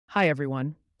Hi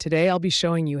everyone. Today I'll be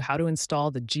showing you how to install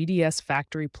the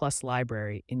GDSFactory Plus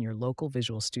library in your local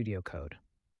Visual Studio Code.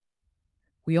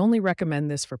 We only recommend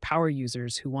this for power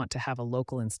users who want to have a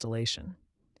local installation.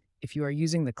 If you are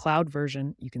using the cloud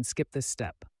version, you can skip this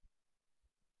step.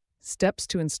 Steps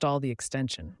to install the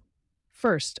extension.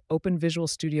 First, open Visual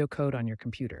Studio Code on your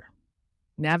computer.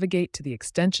 Navigate to the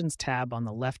Extensions tab on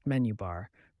the left menu bar,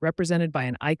 represented by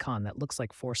an icon that looks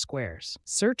like four squares.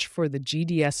 Search for the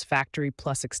GDSFactory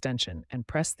Plus extension and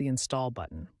press the Install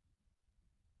button.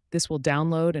 This will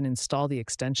download and install the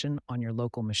extension on your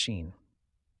local machine.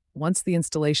 Once the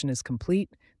installation is complete,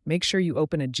 make sure you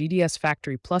open a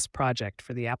GDSFactory Plus project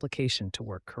for the application to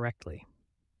work correctly.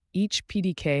 Each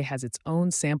PDK has its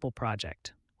own sample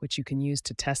project, which you can use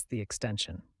to test the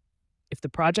extension. If the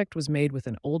project was made with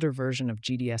an older version of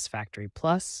GDSFactory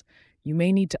Plus, you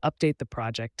may need to update the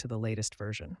project to the latest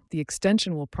version. The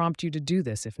extension will prompt you to do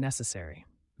this if necessary.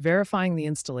 Verifying the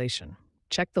installation.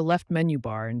 Check the left menu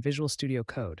bar in Visual Studio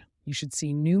Code. You should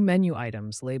see new menu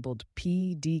items labeled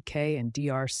PDK and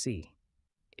DRC.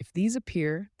 If these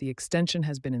appear, the extension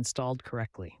has been installed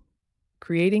correctly.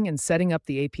 Creating and setting up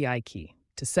the API key.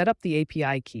 To set up the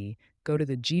API key, go to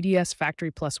the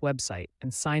GDSFactory Plus website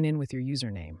and sign in with your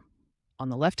username. On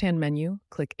the left-hand menu,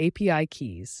 click API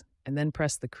Keys, and then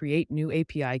press the Create New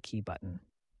API Key button.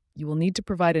 You will need to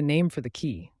provide a name for the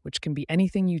key, which can be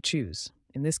anything you choose.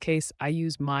 In this case, I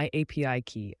use My API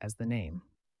Key as the name.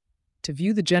 To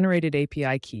view the generated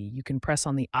API key, you can press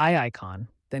on the I icon,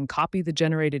 then copy the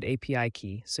generated API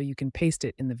key so you can paste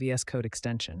it in the VS Code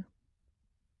extension.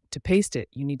 To paste it,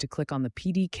 you need to click on the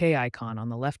PDK icon on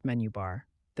the left menu bar,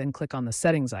 then click on the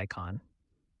Settings icon,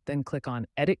 then click on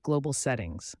Edit Global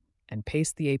Settings, and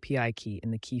paste the API key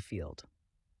in the key field.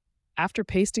 After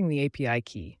pasting the API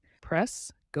key,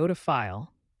 go to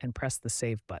File, and press the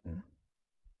Save button.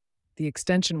 The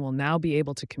extension will now be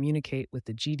able to communicate with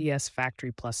the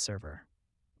GDSFactory Plus server.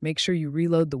 Make sure you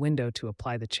reload the window to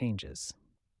apply the changes.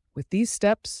 With these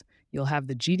steps, you'll have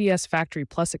the GDSFactory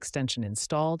Plus extension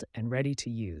installed and ready to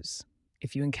use.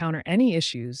 If you encounter any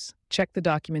issues, check the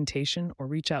documentation or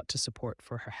reach out to support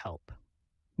for her help.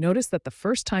 Notice that the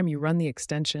first time you run the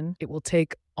extension, it will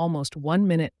take almost 1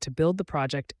 minute to build the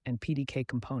project and PDK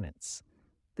components.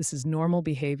 This is normal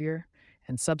behavior,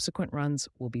 and subsequent runs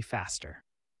will be faster.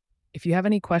 If you have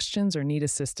any questions or need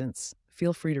assistance,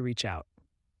 feel free to reach out.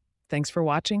 Thanks for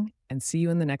watching, and see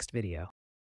you in the next video.